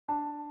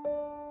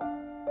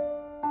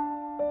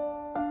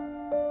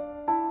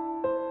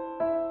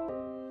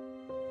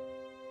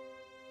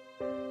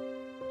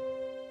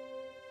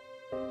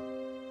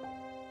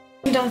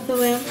doth the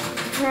lamp,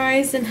 her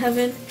eyes in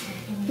heaven,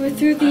 where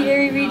through the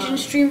airy region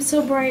streams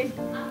so bright,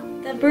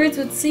 that birds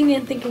would sing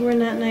and think it were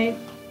not night.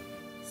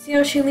 See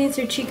how she leans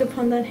her cheek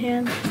upon that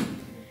hand.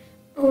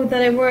 Oh,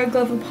 that I wore a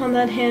glove upon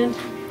that hand,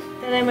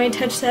 that I might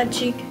touch that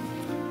cheek.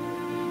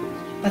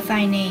 But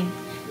thy name,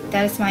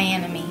 that is my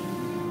enemy.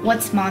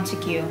 What's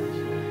Montague?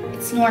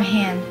 It's nor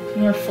hand,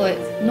 nor foot,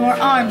 nor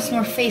arms,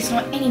 nor face,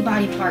 nor any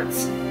body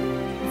parts.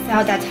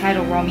 Without that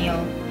title, Romeo,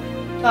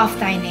 doff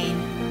thy name,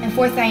 and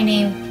for thy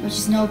name, which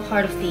is no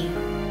part of thee,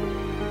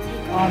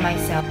 take all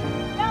myself.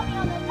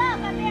 Romeo, the love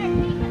a bare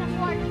feet can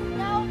afford is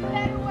no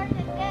better word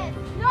than this.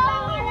 No!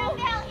 Thou art a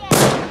valiant!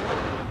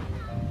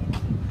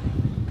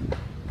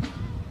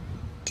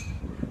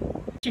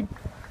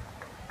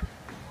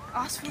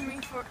 Ask for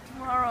me for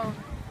tomorrow.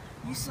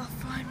 You shall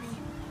find me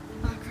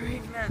a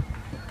grave man,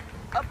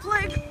 a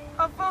plague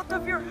of both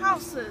of your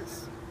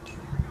houses.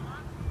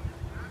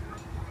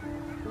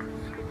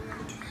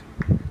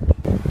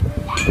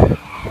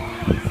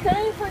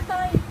 Standing for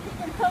thine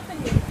and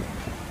company.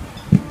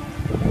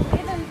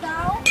 Either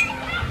thou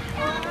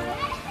or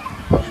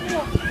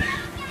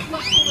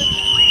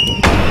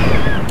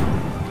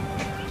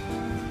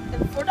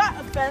And for that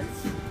offense,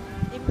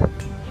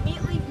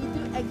 immediately we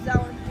do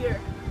exile him here.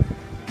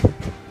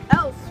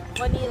 Else,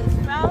 when he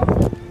is found,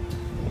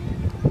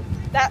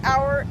 that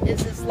hour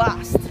is his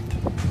last.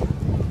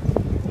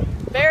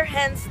 Bear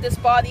hence this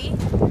body,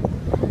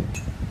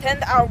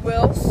 tend our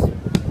wills,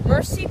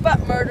 mercy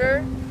but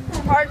murder,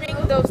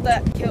 pardoning those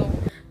that kill.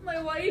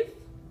 my wife,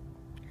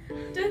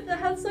 death that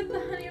hath sucked the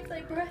honey of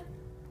thy breath,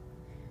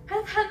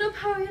 hath had no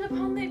power yet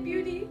upon thy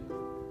beauty.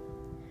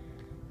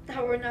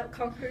 Thou wert not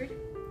conquered,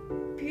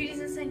 beauty's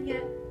ensign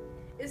yet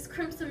is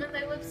crimson in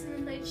thy lips and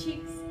in thy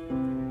cheeks,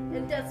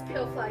 and death's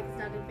pale flag is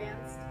not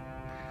advanced.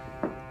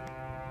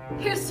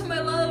 Here's to my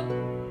love.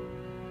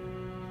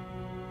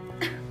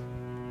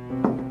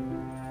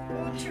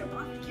 Oh, true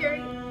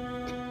apothecary,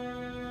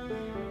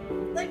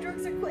 thy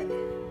drugs are quick,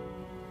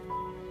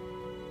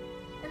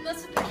 and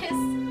thus with a kiss,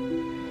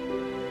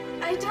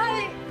 I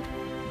die.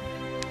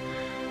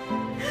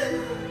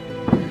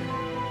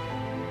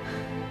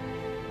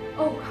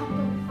 Oh, come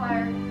on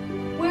fire,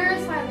 where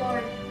is my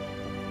lord?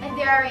 And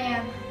there I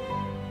am.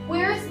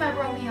 Where is my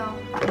Romeo?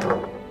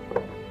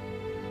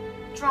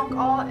 Drunk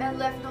all and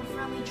left no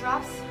friendly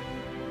drops?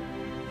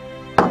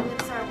 My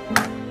lips are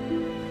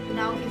warm.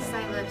 Now kiss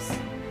thy lips.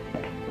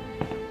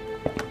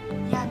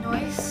 Yeah,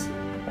 noise?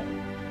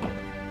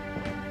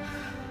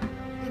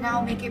 And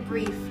I'll make it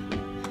brief.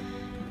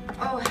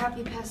 Oh,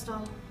 happy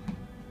pestle.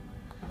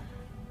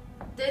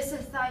 This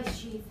is thy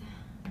sheath,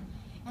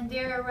 and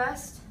there I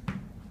rest,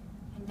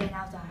 and then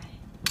I'll die.